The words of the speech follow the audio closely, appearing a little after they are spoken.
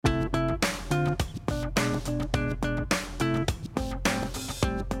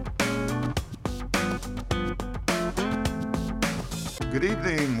Good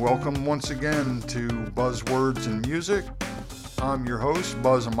evening. Welcome once again to Buzzwords and Music. I'm your host,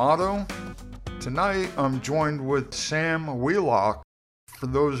 Buzz Amato. Tonight, I'm joined with Sam Wheelock. For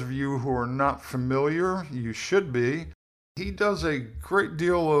those of you who are not familiar, you should be. He does a great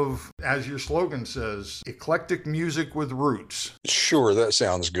deal of, as your slogan says, eclectic music with roots. Sure, that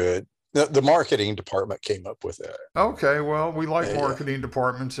sounds good. The marketing department came up with that. Okay, well, we like Yeah. marketing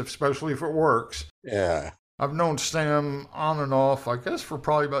departments, especially if it works. Yeah. I've known Sam on and off, I guess, for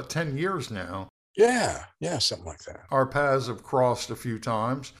probably about 10 years now. Yeah, something like that. Our paths have crossed a few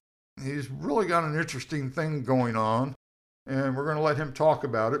times. He's really got an interesting thing going on, and we're going to let him talk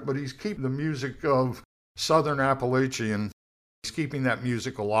about it, but he's keeping the music of Southern Appalachian, he's keeping that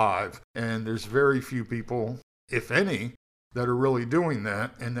music alive, and there's very few people, if any, that are really doing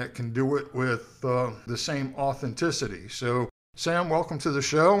that and that can do it with the same authenticity. So, Sam, welcome to the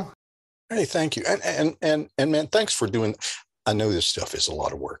show. Hey, thank you. And man, thanks for doing. I know this stuff is a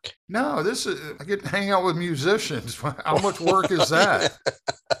lot of work. No, I get to hang out with musicians. How much work is that?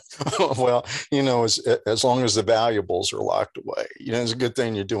 Well, as long as the valuables are locked away, it's a good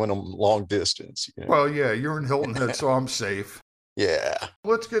thing you're doing them long distance. Well, yeah, you're in Hilton Head, so I'm safe. Yeah.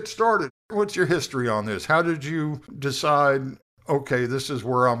 Let's get started. What's your history on this? How did you decide, okay, this is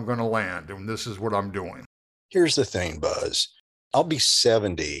where I'm going to land and this is what I'm doing? Here's the thing, Buzz. I'll be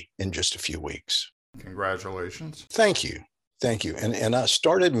 70 in just a few weeks. Congratulations. Thank you. And I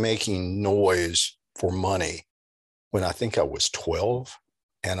started making noise for money when I think I was 12.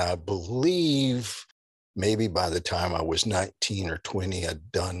 And I believe maybe by the time I was 19 or 20,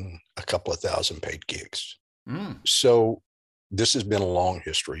 I'd done a couple of thousand paid gigs. So this has been a long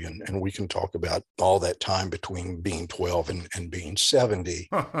history, and we can talk about all that time between being 12 and being 70.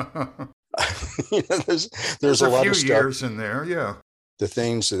 There's a lot of stuff. Years in there, yeah. The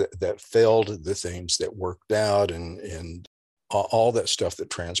things that failed, the things that worked out, and all that stuff that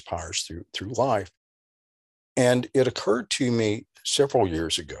transpires through life. And it occurred to me several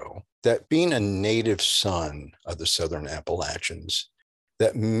years ago that being a native son of the Southern Appalachians,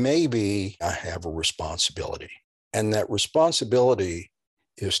 that maybe I have a responsibility. And that responsibility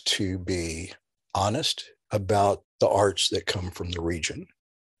is to be honest about the arts that come from the region.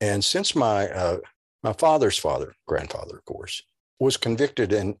 And since my father's father, grandfather, of course, was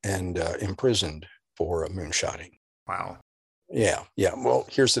convicted and imprisoned for moonshotting. Wow. Yeah. Well,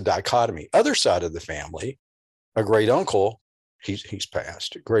 here's the dichotomy. Other side of the family, a great uncle, he's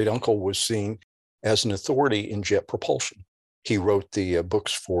passed. A great uncle was seen as an authority in jet propulsion. He wrote the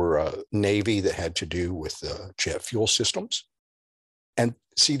books for Navy that had to do with jet fuel systems. And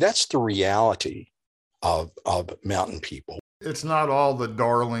see, that's the reality of mountain people. It's not all the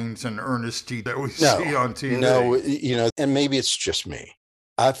darlings and earnesty that we see on TV. No, and maybe it's just me.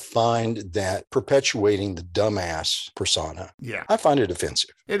 I find that perpetuating the dumbass persona, I find it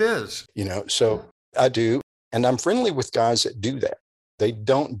offensive. It is. So I do. And I'm friendly with guys that do that. They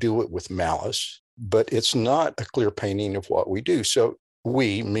don't do it with malice, but it's not a clear painting of what we do. So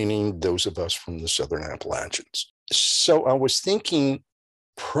we, meaning those of us from the Southern Appalachians. So I was thinking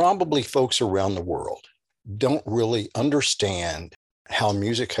probably folks around the world don't really understand how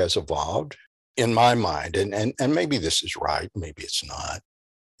music has evolved in my mind. And maybe this is right, maybe it's not.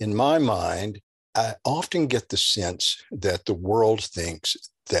 In my mind, I often get the sense that the world thinks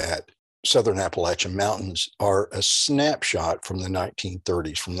that Southern Appalachian Mountains are a snapshot from the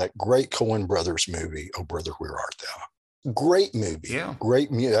 1930s, from that great Coen Brothers movie, Oh Brother, Where Art Thou? Great movie,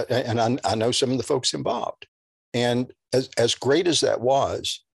 great music. And I know some of the folks involved. And as great as that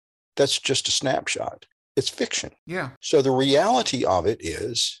was, that's just a snapshot. It's fiction. Yeah. So the reality of it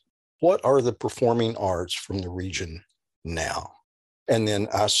is, what are the performing arts from the region now? And then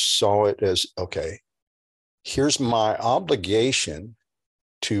I saw it as, okay, here's my obligation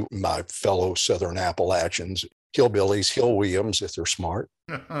to my fellow Southern Appalachians, hillbillies, hillwilliams, if they're smart.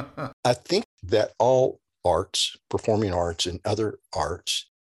 I think that all arts, performing arts and other arts,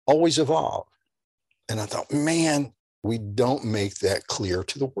 always evolve. And I thought, man, we don't make that clear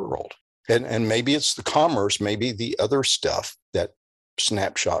to the world. And maybe it's the commerce, maybe the other stuff, that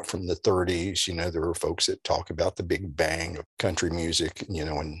snapshot from the 30s. There are folks that talk about the big bang of country music,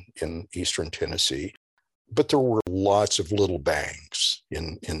 in Eastern Tennessee. But there were lots of little bangs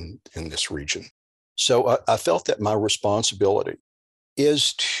in this region. So I felt that my responsibility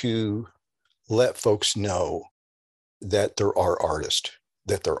is to let folks know that there are artists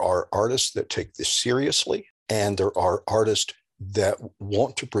that take this seriously, and there are artists that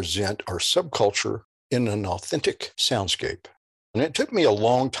want to present our subculture in an authentic soundscape. And it took me a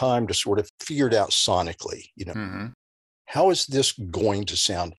long time to sort of figure it out sonically, How is this going to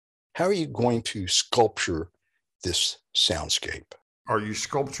sound? How are you going to sculpture this soundscape? Are you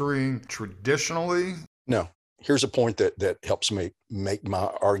sculpturing traditionally? No. Here's a point that helps me make my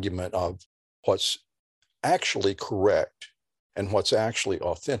argument of what's actually correct and what's actually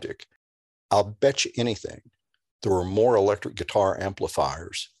authentic. I'll bet you anything there are more electric guitar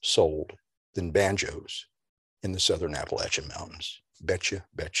amplifiers sold than banjos in the Southern Appalachian Mountains. Betcha,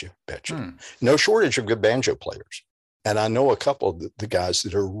 betcha, betcha. No shortage of good banjo players. And I know a couple of the guys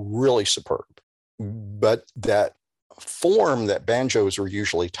that are really superb. But that form that banjos are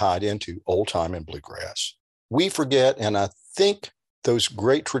usually tied into, old time and bluegrass, we forget. And I think those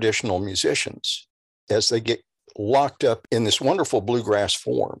great traditional musicians, as they get locked up in this wonderful bluegrass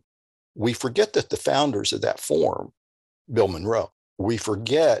form, we forget that the founders of that form, Bill Monroe, we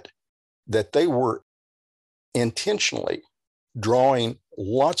forget that they were intentionally drawing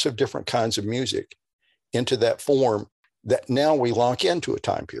lots of different kinds of music into that form that now we lock into a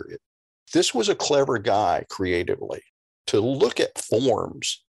time period. This was a clever guy creatively to look at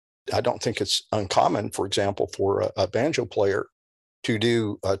forms. I don't think it's uncommon, for example, for a banjo player to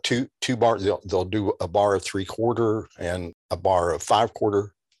do two bars. They'll do a bar of 3/4 and a bar of 5/4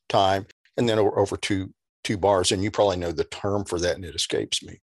 time, and then over two bars. And you probably know the term for that, and it escapes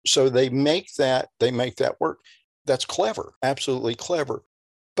me. So they make that work. That's clever, absolutely clever.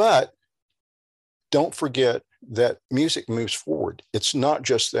 But don't forget that music moves forward. It's not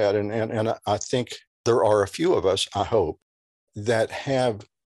just that. And I think there are a few of us, I hope, that have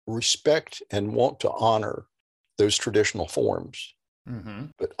respect and want to honor those traditional forms,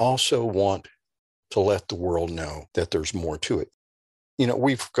 but also want to let the world know that there's more to it. You know,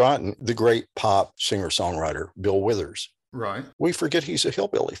 we've forgotten the great pop singer-songwriter, Bill Withers. Right. We forget he's a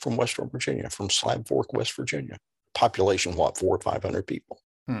hillbilly from Western Virginia, from Slab Fork, West Virginia. Population, 400 or 500 people.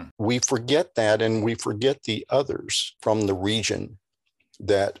 We forget that, and we forget the others from the region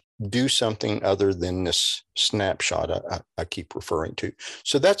that do something other than this snapshot I keep referring to.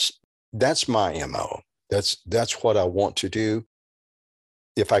 So that's my MO. That's what I want to do.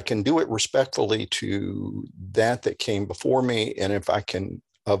 If I can do it respectfully to that came before me, and if I can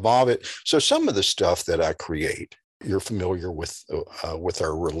evolve it. So some of the stuff that I create, you're familiar with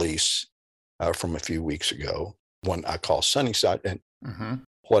our release from a few weeks ago, one I call Sunnyside. And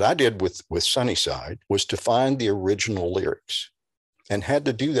what I did with Sunnyside was to find the original lyrics, and had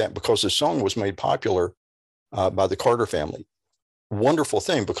to do that because the song was made popular by the Carter family. Wonderful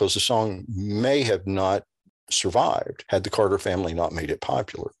thing, because the song may have not survived had the Carter family not made it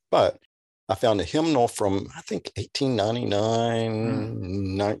popular. But I found a hymnal from, I think,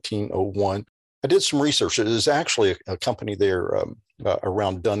 1899, 1901. I did some research. It is actually a company there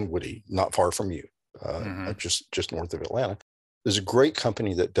around Dunwoody, not far from you, just north of Atlanta. There's a great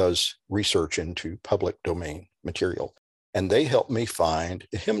company that does research into public domain material. And they helped me find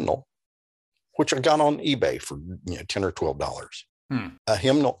a hymnal, which I got on eBay for $10 or $12. A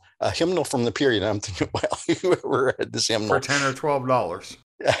hymnal from the period. I'm thinking, well, whoever had this hymnal for $10 or $12.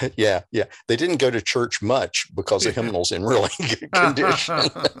 Yeah. They didn't go to church much because the hymnal's in really good condition.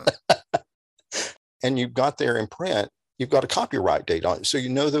 And you've got there in print, you've got a copyright date on it. So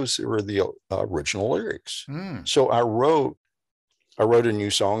those were the original lyrics. So I wrote a new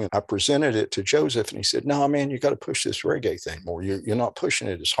song, and I presented it to Joseph, and he said, "No, man, you got to push this reggae thing more. You're not pushing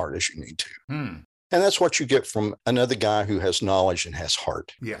it as hard as you need to." And that's what you get from another guy who has knowledge and has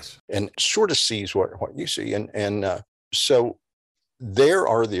heart. Yes. And sort of sees what you see. And so there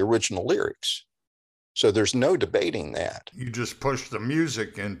are the original lyrics. So there's no debating that. You just push the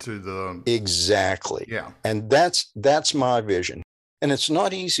music into the... Exactly. Yeah. And that's my vision. And it's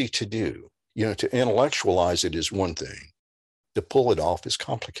not easy to do. To intellectualize it is one thing. To pull it off is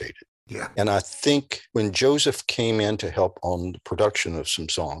complicated. Yeah. And I think when Joseph came in to help on the production of some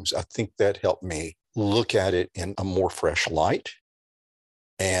songs, I think that helped me look at it in a more fresh light,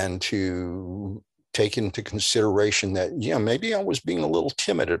 and to take into consideration that, maybe I was being a little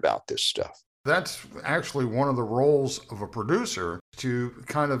timid about this stuff. That's actually one of the roles of a producer, to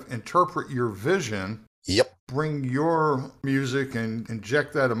kind of interpret your vision. Yep. Bring your music and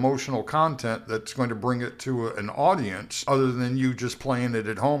inject that emotional content that's going to bring it to an audience, other than you just playing it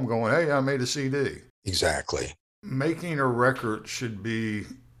at home going, "Hey, I made a CD." Exactly. Making a record should be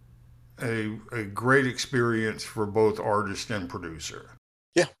a great experience for both artist and producer.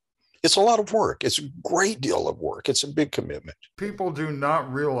 Yeah. It's a lot of work. It's a great deal of work. It's a big commitment. People do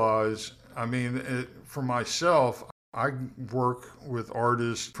not realize, for myself, I work with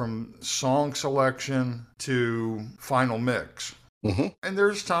artists from song selection to final mix. And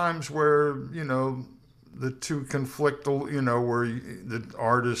there's times where, the two conflict, where the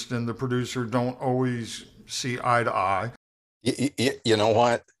artist and the producer don't always see eye to eye. You know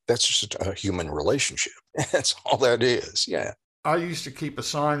what? That's just a human relationship. That's all that is. Yeah. I used to keep a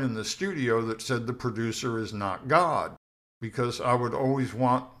sign in the studio that said the producer is not God, because I would always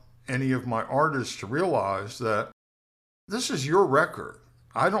want any of my artists to realize that this is your record.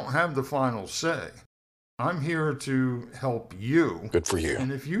 I don't have the final say. I'm here to help you. Good for you.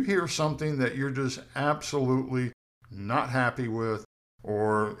 And if you hear something that you're just absolutely not happy with,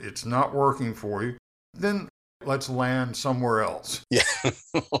 or it's not working for you, then let's land somewhere else. Yeah,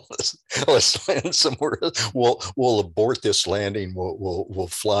 let's land somewhere else. We'll abort this landing. We'll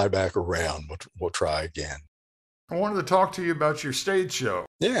fly back around. We'll try again. I wanted to talk to you about your stage show.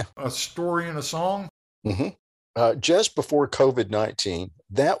 Yeah, A story and a song. Mm-hmm. Just before COVID-19,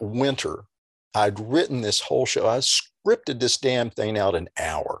 that winter, I'd written this whole show. I scripted this damn thing out an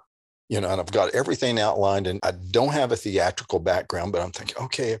hour. And I've got everything outlined, and I don't have a theatrical background, but I'm thinking,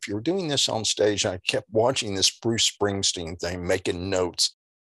 okay, if you're doing this on stage, and I kept watching this Bruce Springsteen thing, making notes.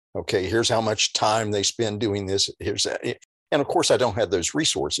 Okay, here's how much time they spend doing this. Here's that. And of course, I don't have those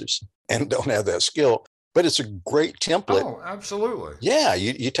resources and don't have that skill, but it's a great template. Oh, absolutely. Yeah,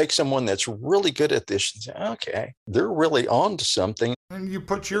 you take someone that's really good at this and say, okay, they're really on to something. And you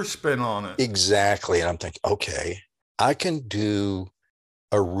put your spin on it. Exactly. And I'm thinking, okay, I can do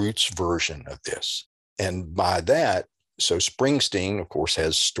a roots version of this. And by that, so Springsteen, of course,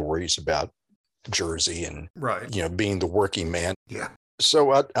 has stories about Jersey and, right, being the working man. Yeah.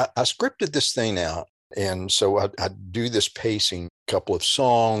 So I scripted this thing out. And so I do this pacing, couple of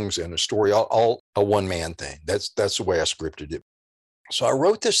songs and a story, all a one-man thing. That's the way I scripted it. So I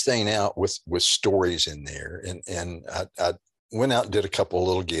wrote this thing out with stories in there. And I went out and did a couple of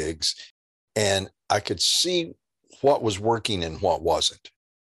little gigs, and I could see what was working and what wasn't.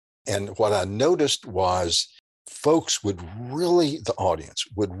 And what I noticed was the audience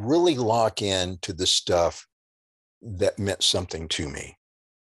would really lock in to the stuff that meant something to me.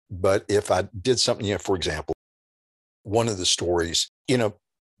 But if I did something, for example, one of the stories,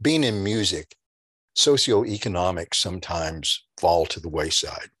 being in music, socioeconomics sometimes fall to the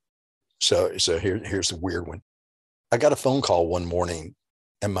wayside. So here's the weird one. I got a phone call one morning,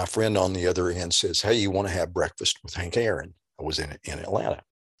 and my friend on the other end says, "Hey, you want to have breakfast with Hank Aaron?" I was in Atlanta.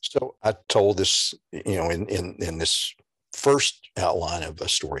 So I told this, in this first outline of a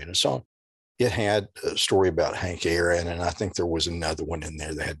story and a song. It had a story about Hank Aaron, and I think there was another one in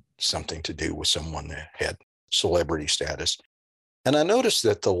there that had something to do with someone that had celebrity status. And I noticed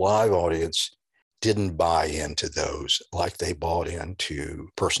that the live audience didn't buy into those like they bought into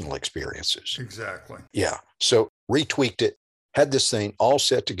personal experiences. Exactly. Yeah. So retweaked it, had this thing all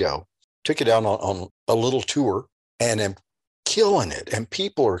set to go, took it out on a little tour, and am killing it. And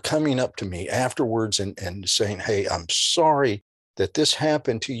people are coming up to me afterwards and saying, "Hey, I'm sorry that this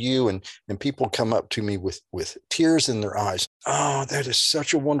happened to you." And people come up to me with tears in their eyes. "Oh, that is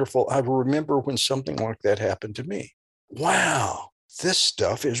such a wonderful, I remember when something like that happened to me." Wow, this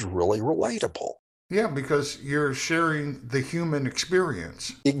stuff is really relatable. Yeah, because you're sharing the human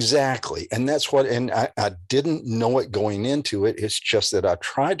experience. Exactly. And that's what, and I didn't know it going into it. It's just that I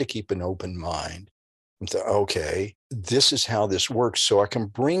tried to keep an open mind and thought, okay, this is how this works. So I can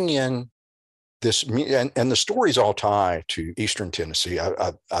bring in this, and the stories all tie to Eastern Tennessee.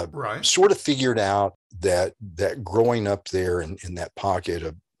 I right, sort of figured out that growing up there in that pocket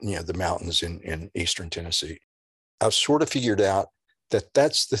of, the mountains in Eastern Tennessee, I've sort of figured out that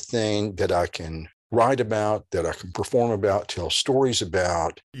that's the thing that I can write about, that I can perform about, tell stories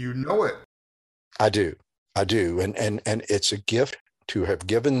about. You know it. I do. And it's a gift to have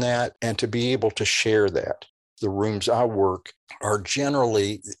given that and to be able to share that. The rooms I work are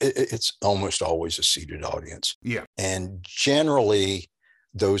generally, it's almost always a seated audience. Yeah. And generally,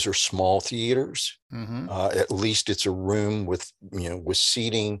 those are small theaters. Mm-hmm. At least it's a room with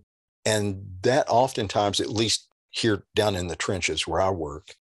seating. And that oftentimes, at least here down in the trenches where I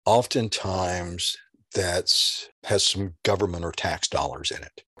work, oftentimes has some government or tax dollars in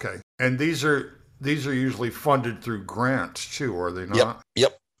it. Okay. And these are usually funded through grants too, are they not?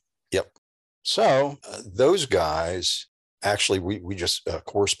 Yep. So those guys, actually, we just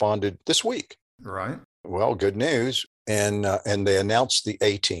corresponded this week. Right. Well, good news. And they announced the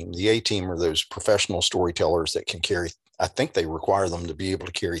A-team. The A-team are those professional storytellers that can carry, I think they require them to be able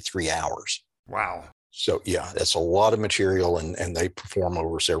to carry 3 hours. Wow. So yeah, that's a lot of material, and they perform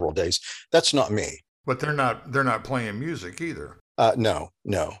over several days. That's not me. But they're not playing music either. No.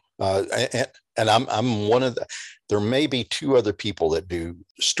 And I'm one of there may be 2 other people that do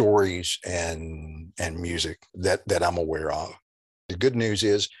stories and music that I'm aware of. The good news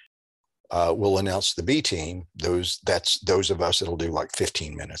is we'll announce the B team. That's those of us that'll do like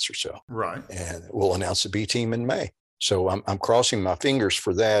 15 minutes or so. Right. And we'll announce the B team in May. So I'm crossing my fingers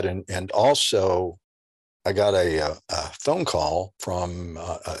for that. And also I got a phone call from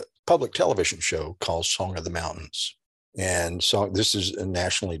a public television show called Song of the Mountains. And so this is a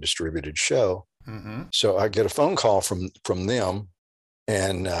nationally distributed show. Mm-hmm. So I get a phone call from them,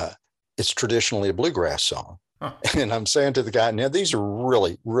 and it's traditionally a bluegrass song. Huh. And I'm saying to the guy, now these are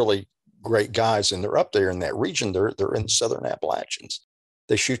really, really great guys, and they're up there in that region. They're in Southern Appalachians.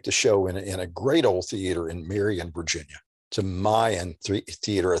 They shoot the show in a great old theater in Marion, Virginia. It's a Mayan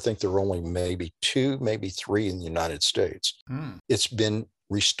theater. I think there are only maybe 2, maybe 3 in the United States. It's been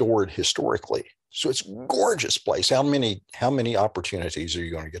restored historically. So it's a gorgeous place. How many opportunities are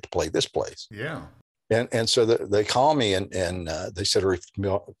you going to get to play this place? Yeah. And so they call me and they said, are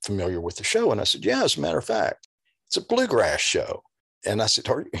you familiar with the show? And I said, yeah, as a matter of fact, it's a bluegrass show. And I said,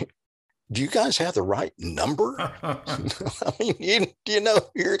 do you guys have the right number? I mean, you know,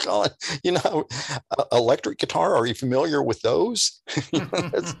 you're calling, you know, electric guitar. Are you familiar with those?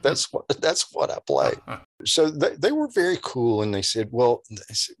 that's what I play. So they were very cool. And they said, well,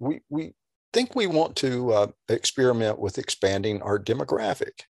 we think we want to experiment with expanding our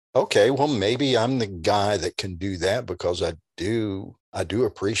demographic. Okay, well, maybe I'm the guy that can do that, because I do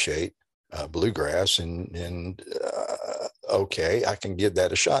appreciate bluegrass, and okay, I can give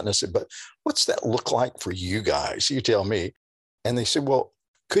that a shot. And I said, but what's that look like for you guys? You tell me. And they said, well,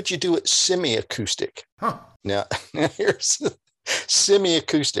 could you do it semi-acoustic? Huh. Now, here's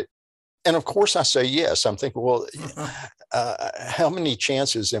semi-acoustic. And of course I say yes. I'm thinking, well, how many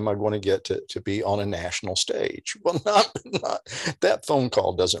chances am I going to get to be on a national stage? Well, not that phone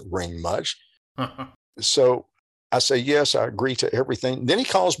call doesn't ring much. So I say, yes, I agree to everything. Then he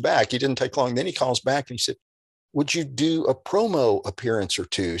calls back. He didn't take long. Then he calls back and he said, would you do a promo appearance or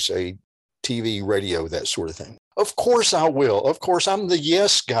two, say TV, radio, that sort of thing? Of course I will. Of course, I'm the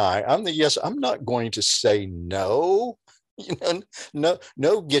yes guy. I'm not going to say no. You know,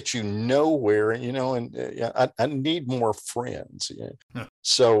 no gets you nowhere, you know, and I need more friends. Yeah.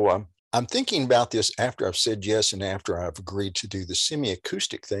 So I'm thinking about this after I've said yes and after I've agreed to do the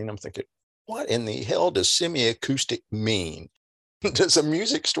semi-acoustic thing. I'm thinking, what in the hell does semi-acoustic mean? Does a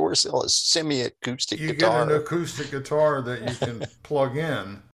music store sell a semi-acoustic guitar? You get an acoustic guitar that you can plug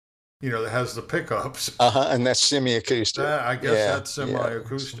in, you know, that has the pickups. And that's semi-acoustic. I guess that's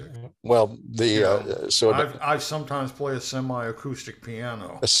semi-acoustic. Yeah. Well, I sometimes play a semi-acoustic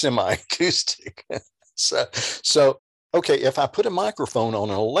piano. A semi-acoustic. So okay, if I put a microphone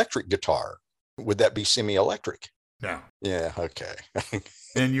on an electric guitar, would that be semi-electric? No. Yeah. Okay.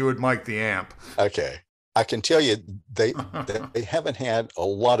 And you would mic the amp. Okay. I can tell you they haven't had a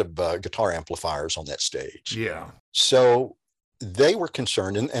lot of guitar amplifiers on that stage. Yeah. So they were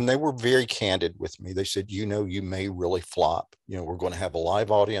concerned, and they were very candid with me. They said, you know, you may really flop. You know, we're going to have a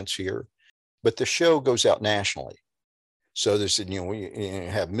live audience here, but the show goes out nationally. So they said, you know, we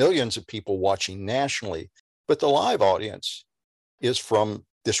have millions of people watching nationally, but the live audience is from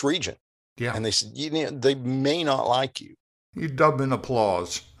this region. Yeah. And they said, you know, they may not like you. You dub in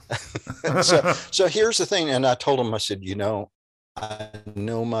applause. So here's the thing. And I told them, I said, you know, I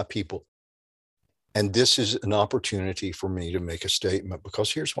know my people. And this is an opportunity for me to make a statement,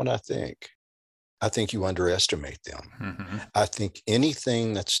 because here's what I think. I think you underestimate them. Mm-hmm. I think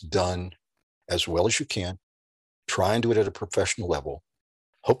anything that's done as well as you can, try and do it at a professional level.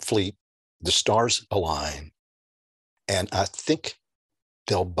 Hopefully the stars align. And I think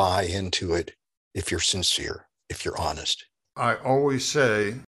they'll buy into it if you're sincere, if you're honest. I always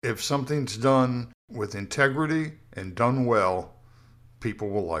say, if something's done with integrity and done well, people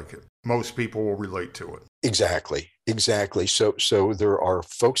will like it. Most people will relate to it. Exactly. So there are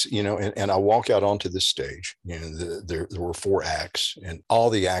folks, you know, and I walk out onto the stage, you know, there were 4 acts, and all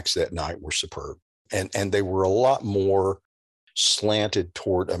the acts that night were superb. And they were a lot more slanted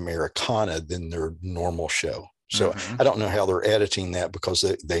toward Americana than their normal show. So I don't know how they're editing that, because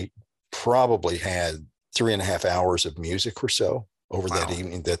they probably had 3.5 hours of music or so over that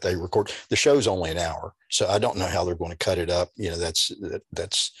evening that they record. The show's only an hour, so I don't know how they're going to cut it up. You know,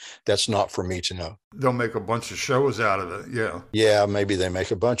 that's not for me to know. They'll make a bunch of shows out of it. Yeah. Yeah, maybe they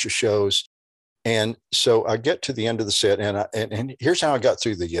make a bunch of shows. And so I get to the end of the set, and here's how I got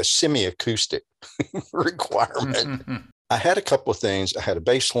through the semi-acoustic requirement. I had a couple of things. I had a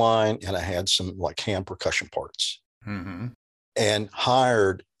bass line, and I had some like hand percussion parts, and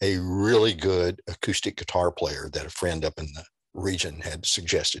hired a really good acoustic guitar player that a friend up in the region had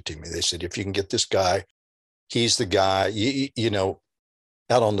suggested to me. They said, if you can get this guy, he's the guy. You know,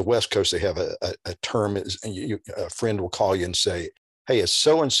 out on the West Coast, they have a term. A friend will call you and say, hey, is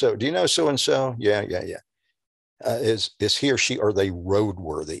so-and-so, do you know so-and-so? Yeah. Is he or she, are they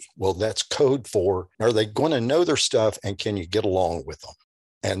roadworthy? Well, that's code for, are they going to know their stuff, and can you get along with them?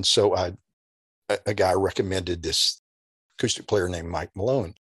 And so I a guy recommended this acoustic player named Mike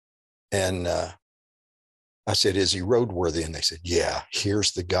Malone. And I said, is he roadworthy? And they said, yeah,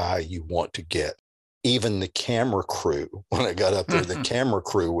 here's the guy you want to get. Even the camera crew, when I got up there, the camera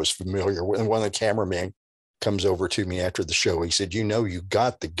crew was familiar with, and one of the cameramen comes over to me after the show. He said, you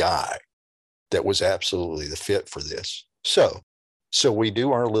got the guy that was absolutely the fit for this. So we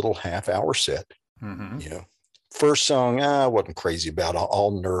do our little half-hour set. First song, I wasn't crazy about,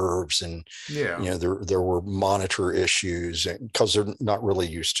 all nerves, and there were monitor issues because they're not really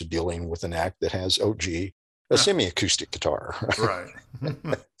used to dealing with an act that has a semi-acoustic guitar. Right.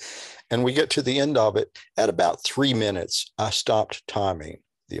 And we get to the end of it. At about 3 minutes, I stopped timing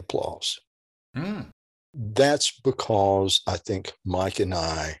the applause. That's because I think Mike and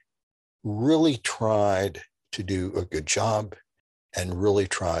I really tried to do a good job and really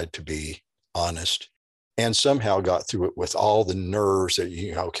tried to be honest, and somehow got through it with all the nerves that,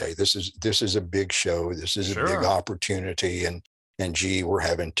 okay, this is a big show. This is a big opportunity. And gee, we're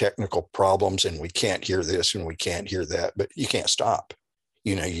having technical problems and we can't hear this and we can't hear that, but you can't stop.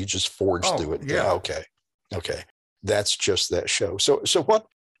 You just forge through it. Yeah. Okay. That's just that show. So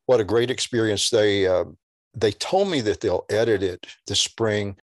what a great experience. They told me that they'll edit it this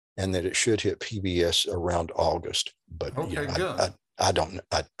spring and that it should hit PBS around August, but good. I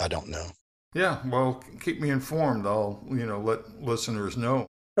don't know. Yeah. Well, keep me informed. I'll, let listeners know.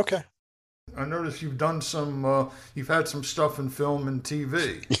 Okay. I noticed you've done you've had some stuff in film and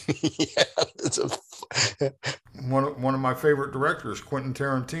TV. Yeah. One of my favorite directors, Quentin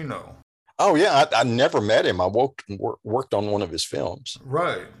Tarantino. Oh, yeah. I never met him. I worked on one of his films.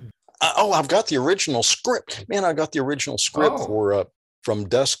 Right. I've got the original script. Man, I got the original script for From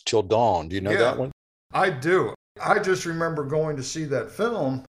Dusk Till Dawn. Do you know that one? I do. I just remember going to see that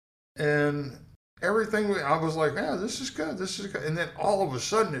film and everything, I was like, yeah, this is good. And then all of a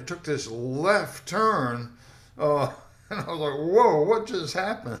sudden it took this left turn. And I was like, whoa, what just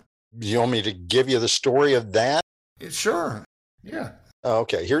happened? You want me to give you the story of that? Sure. Yeah.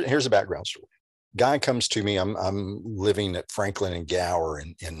 Okay. Here's a background story. Guy comes to me. I'm living at Franklin and Gower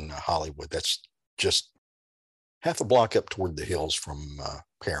in Hollywood. That's just half a block up toward the hills from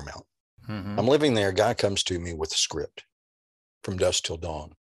Paramount. I'm living there. Guy comes to me with a script, From Dusk Till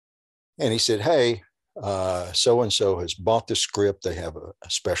Dawn. And he said, hey, so-and-so has bought the script. They have a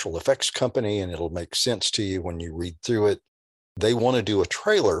special effects company, and it'll make sense to you when you read through it. They want to do a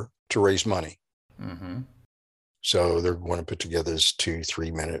trailer to raise money. So they're going to put together this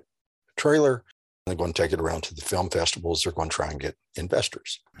 2-3 minute trailer. They're going to take it around to the film festivals. They're going to try and get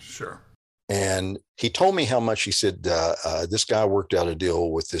investors. Sure. And he told me how much. He said, this guy worked out a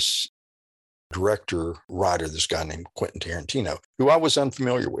deal with this writer, this guy named Quentin Tarantino, who I was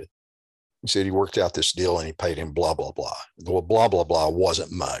unfamiliar with. He said he worked out this deal and he paid him blah, blah, blah. Well, blah, blah, blah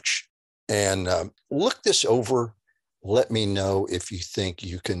wasn't much. And look this over. Let me know if you think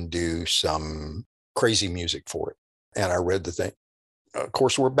you can do some crazy music for it. And I read the thing. Of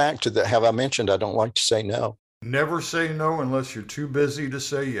course, we're back to the, have I mentioned I don't like to say no? Never say no unless you're too busy to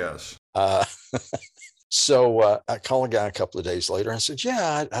say yes. So I called a guy a couple of days later and I said,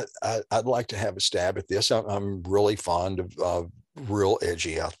 yeah, I'd like to have a stab at this. I'm really fond of real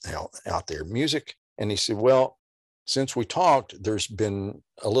edgy out there music. And he said, well, since we talked, there's been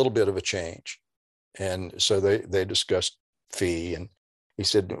a little bit of a change. And so they discussed fee. And he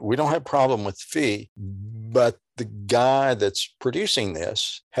said, we don't have a problem with fee, but the guy that's producing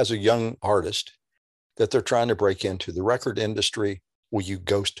this has a young artist that they're trying to break into the record industry. Will you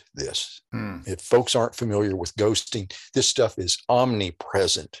ghost this? If folks aren't familiar with ghosting, this stuff is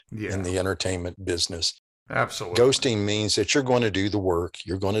omnipresent in the entertainment business. Absolutely. Ghosting means that you're going to do the work,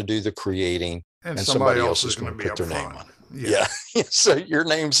 you're going to do the creating, and somebody else is going to put their name on it. Yeah. So your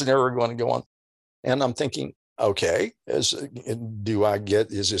name's never going to go on. And I'm thinking, okay, is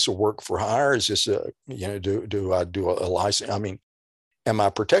this a work for hire? Is this do I do a license? I mean, am I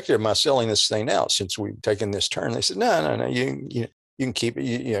protected? Am I selling this thing out since we've taken this turn? They said, no, you can keep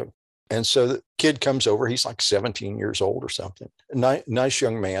it, And so the kid comes over. He's like 17 years old or something. Nice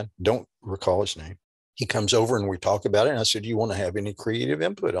young man. Don't recall his name. He comes over and we talk about it. And I said, do you want to have any creative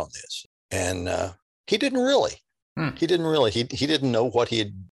input on this? And he didn't really. He didn't really. He didn't know what he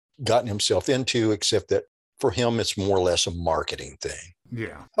had gotten himself into, except that for him, it's more or less a marketing thing.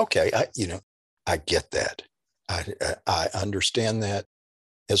 Yeah. Okay. I get that. I understand that.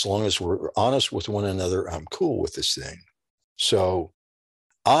 As long as we're honest with one another, I'm cool with this thing. So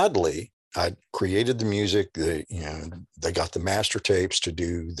oddly, I created the music. They got the master tapes to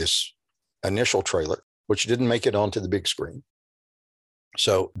do this initial trailer, which didn't make it onto the big screen.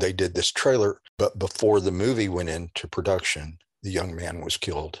 So they did this trailer, but before the movie went into production, the young man was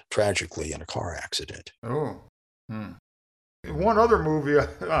killed tragically in a car accident. Oh. Hmm. One other movie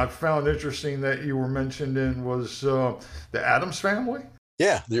I found interesting that you were mentioned in was The Addams Family.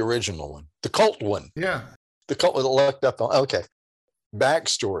 Yeah, the original one, the cult one. Yeah. The cult that looked up on. Okay,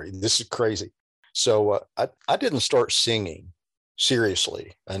 backstory. This is crazy. So I didn't start singing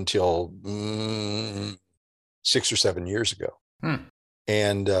seriously until 6 or 7 years ago,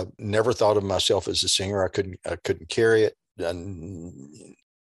 and never thought of myself as a singer. I couldn't carry it. And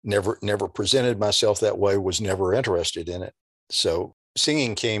never presented myself that way. Was never interested in it. So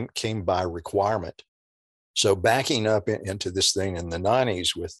singing came by requirement. So backing up into this thing in the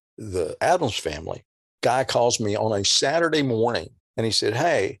 90s with the Addams Family, guy calls me on a Saturday morning and he said,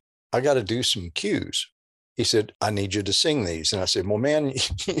 "Hey, I got to do some cues." He said, "I need you to sing these." And I said, "Well, man,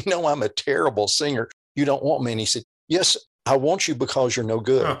 you know, I'm a terrible singer. You don't want me." And he said, "Yes, I want you because you're no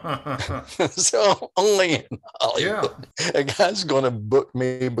good." So only in Hollywood, a guy's going to book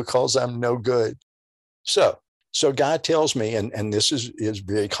me because I'm no good. So guy tells me, and this is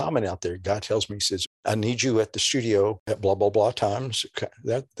very common out there. Guy tells me, he says, "I need you at the studio at blah, blah, blah times."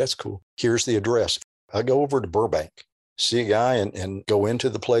 That's cool. Here's the address. I go over to Burbank, see a guy and go into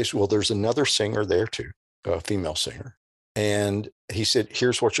the place. Well, there's another singer there too, a female singer. And he said,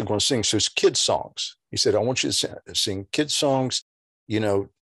 "Here's what you're going to sing." So it's kids songs. He said, "I want you to sing kids songs,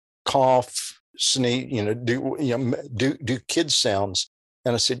 cough, sneeze, do kids sounds."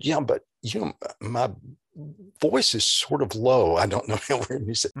 And I said, "Yeah, but my voice is sort of low. I don't know." And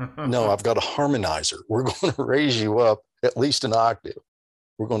he said, "No, I've got a harmonizer. We're going to raise you up at least an octave.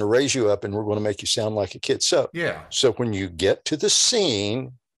 We're going to raise you up and we're going to make you sound like a kid." So when you get to the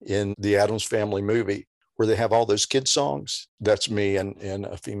scene in the Addams Family movie where they have all those kid songs, that's me and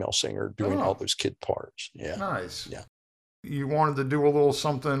a female singer doing all those kid parts. Yeah. Nice. Yeah. You wanted to do a little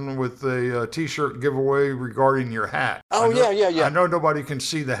something with a T-shirt giveaway regarding your hat. Oh, yeah. I know nobody can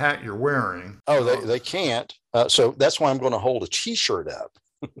see the hat you're wearing. Oh, they can't. So that's why I'm going to hold a T-shirt up.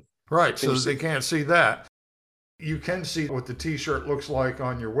 Right, so they can't see that. You can see what the T-shirt looks like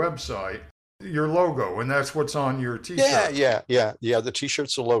on your website, your logo, and that's what's on your T-shirt. Yeah. The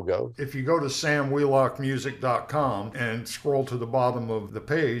T-shirt's a logo. If you go to samwheelockmusic.com and scroll to the bottom of the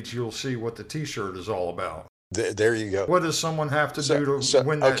page, you'll see what the T-shirt is all about. There you go. What does someone have to do to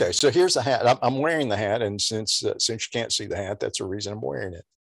win that? Okay, so here's the hat. I'm wearing the hat, and since you can't see the hat, that's the reason I'm wearing it.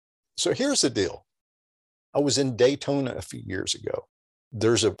 So here's the deal. I was in Daytona a few years ago.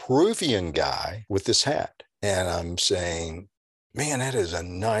 There's a Peruvian guy with this hat, and I'm saying, "Man, that is a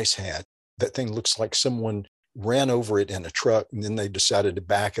nice hat. That thing looks like someone ran over it in a truck, and then they decided to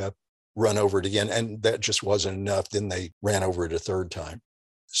back up, run over it again, and that just wasn't enough. Then they ran over it a third time."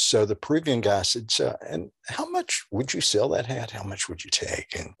 So the Peruvian guy said, "So, and how much would you sell that hat? How much would you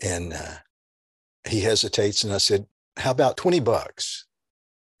take?" And he hesitates, and I said, "How about $20?"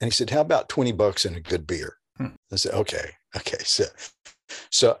 And he said, "How about $20 and a good beer?" I said, okay.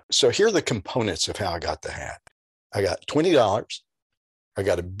 So here are the components of how I got the hat. I got $20. I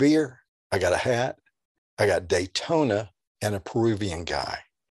got a beer. I got a hat. I got Daytona and a Peruvian guy.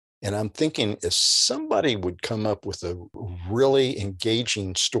 And I'm thinking, if somebody would come up with a really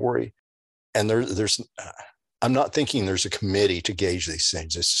engaging story, and I'm not thinking there's a committee to gauge these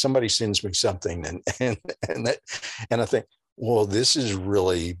things. If somebody sends me something and I think, well, this is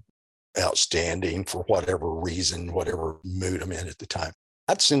really outstanding for whatever reason, whatever mood I'm in at the time,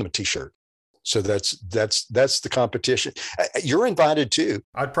 I'd send them a T-shirt. So that's the competition. You're invited too.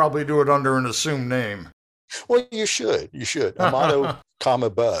 I'd probably do it under an assumed name. Well, you should. Amato,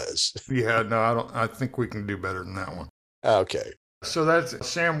 Buzz. Yeah, no, I think we can do better than that one. Okay. So that's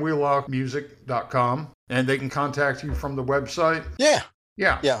samwheelockmusic.com, and they can contact you from the website? Yeah.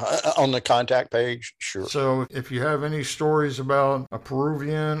 Yeah. On the contact page, sure. So if you have any stories about a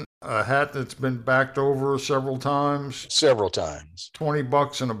Peruvian, a hat that's been backed over several times,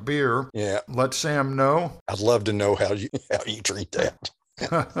 $20 and a beer, let Sam know. I'd love to know how you treat that.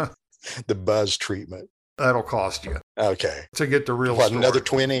 The Buzz treatment. That'll cost you. Okay. To get the real story. Another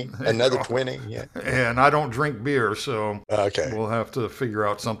 20? Another 20? Yeah. And I don't drink beer, so okay. We'll have to figure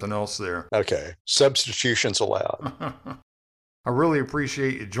out something else there. Okay. Substitutions allowed. I really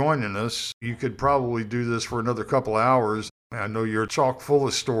appreciate you joining us. You could probably do this for another couple hours. I know you're chock full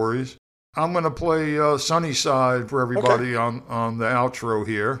of stories. I'm going to play Sunnyside for everybody on the outro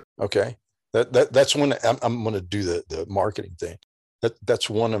here. Okay. That's when I'm going to do the marketing thing. That's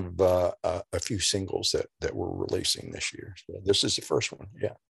one of a few singles that we're releasing this year. So this is the first one.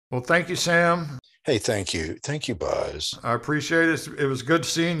 Yeah. Well, thank you, Sam. Hey, thank you. Thank you, Buzz. I appreciate it. It was good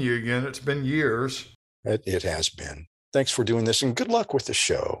seeing you again. It's been years. It has been. Thanks for doing this, and good luck with the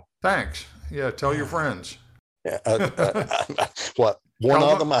show. Thanks. Yeah, tell your friends. What? One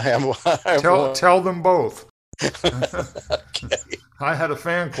of them? I have one. Tell them both. Okay. I had a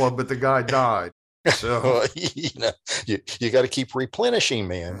fan club, but the guy died. So you got to keep replenishing,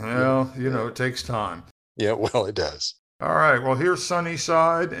 man. Well, it takes time. Yeah, well, it does. All right. Well, here's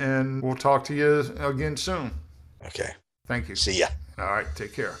Sunnyside, and we'll talk to you again soon. Okay. Thank you. See ya. All right.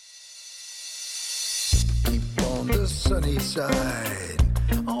 Take care. Keep on the sunny side,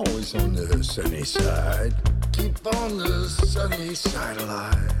 always on the sunny side. Keep on the sunny side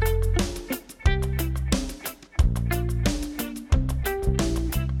alive.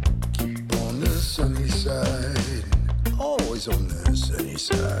 Keep on the sunny side, always on the sunny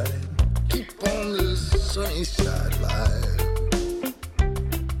side. Keep on the sunny side alive.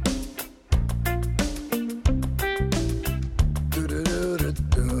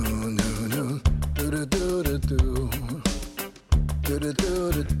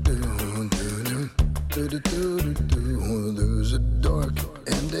 There's a dark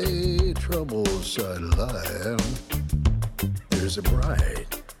and a troubled side of life. There's a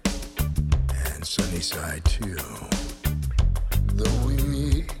bright and sunny side too. Though we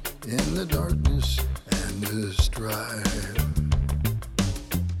meet in the darkness and the strife,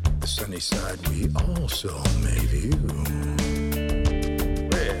 the sunny side we also may view.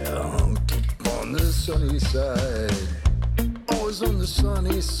 Well, keep on the sunny side, always on the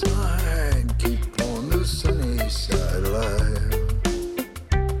sunny side. Keep on the sunny side alive.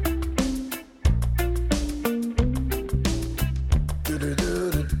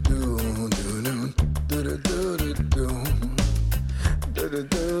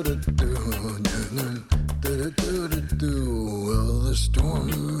 Well, the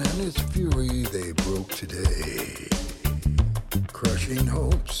storm and its fury, they broke today, crushing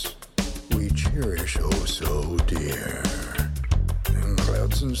hopes we cherish oh so dear. And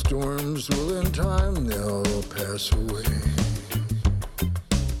clouds and storms will in time they'll pass away.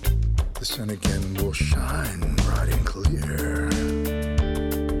 The sun again will shine bright and clear.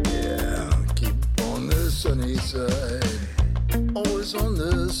 Yeah, keep on the sunny side, always on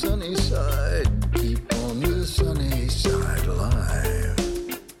the sunny side. Keep on the sunny side alive.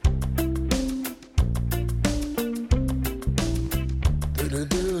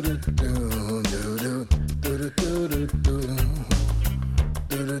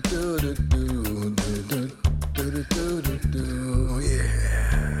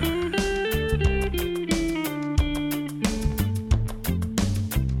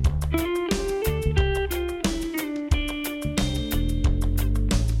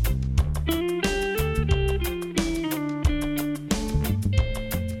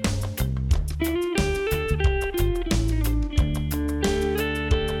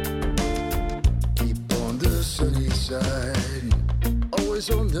 Always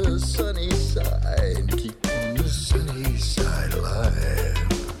on the sunny side. Keep on the sunny side alive.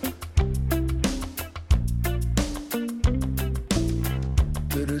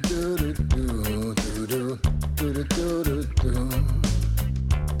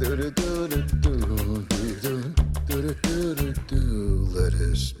 Let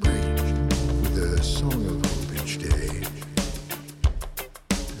us preach with a song of hope each day.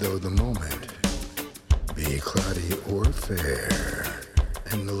 Though the moment be cloudy or fair,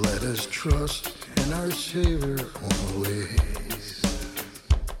 and let us trust in our Savior always,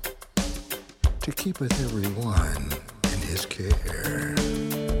 to keepeth everyone in his care.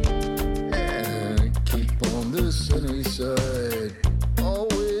 And keep on the sunny side,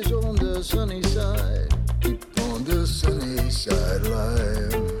 always on the sunny side. Keep on the sunny side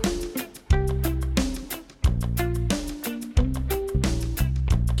alive.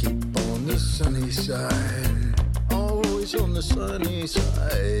 Keep on the sunny side, always on the sunny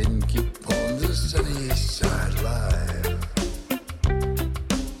side. Keep on the sunny side alive.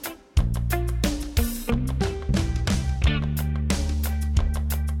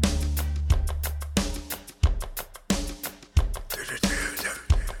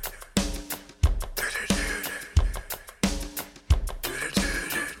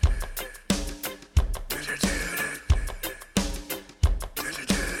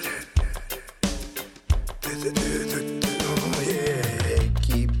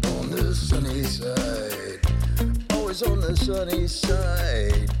 On the sunny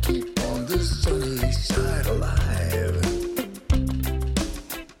side, keep on the sunny side alive.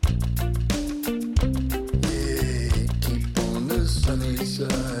 Yeah, keep on the sunny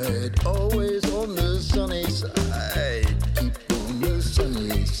side, always on the sunny side. Keep on the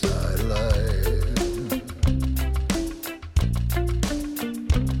sunny side alive.